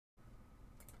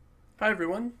Hi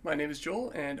everyone, my name is Joel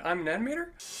and I'm an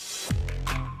animator.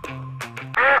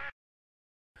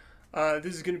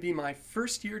 This is going to be my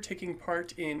first year taking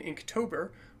part in Inktober,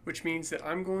 which means that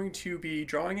I'm going to be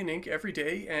drawing in ink every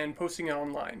day and posting it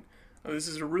online. This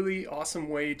is a really awesome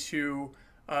way to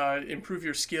improve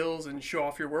your skills and show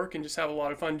off your work and just have a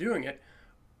lot of fun doing it.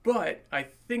 But I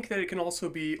think that it can also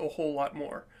be a whole lot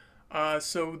more.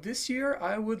 So this year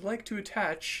I would like to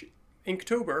attach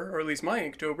Inktober, or at least my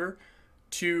Inktober,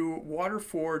 to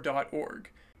water4.org.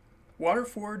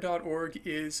 Water4.org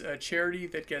is a charity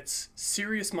that gets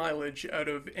serious mileage out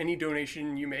of any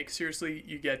donation you make. Seriously,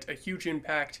 you get a huge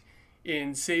impact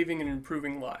in saving and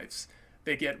improving lives.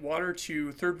 They get water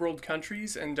to third world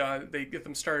countries and they get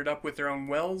them started up with their own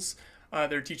wells.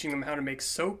 They're teaching them how to make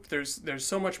soap. There's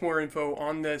so much more info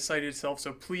on the site itself,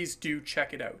 so please do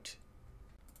check it out.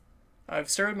 I've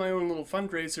started my own little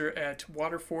fundraiser at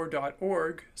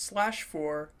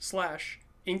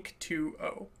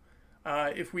water4.org/for/Inkto.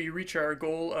 If we reach our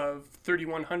goal of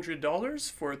 $3,100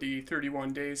 for the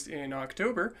 31 days in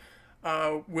October,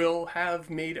 we'll have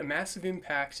made a massive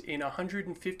impact in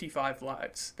 155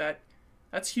 lives.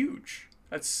 That's huge.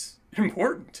 That's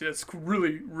important. That's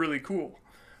really, really cool.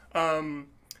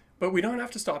 But we don't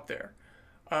have to stop there.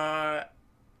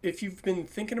 If you've been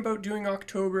thinking about doing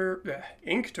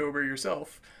Inktober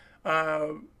yourself,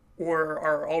 or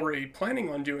are already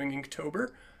planning on doing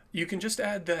Inktober, you can just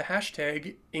add the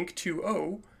hashtag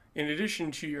Inkto in addition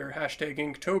to your hashtag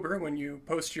Inktober when you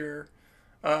post your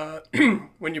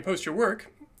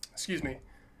work. Excuse me,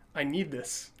 I need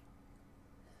this.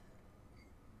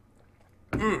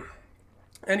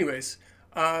 Anyways,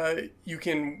 you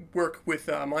can work with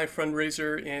my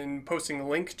fundraiser in posting a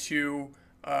link to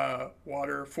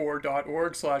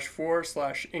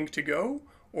water4.org/for/Inktogo,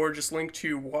 or just link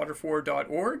to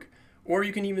water4.org, or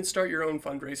you can even start your own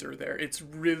fundraiser there. It's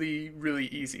really, really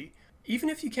easy. Even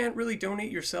if you can't really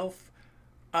donate yourself,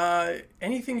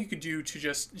 anything you could do to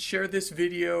just share this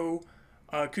video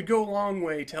could go a long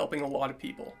way to helping a lot of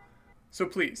people. So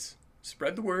please,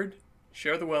 spread the word,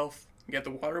 share the wealth, and get the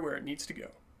water where it needs to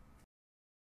go.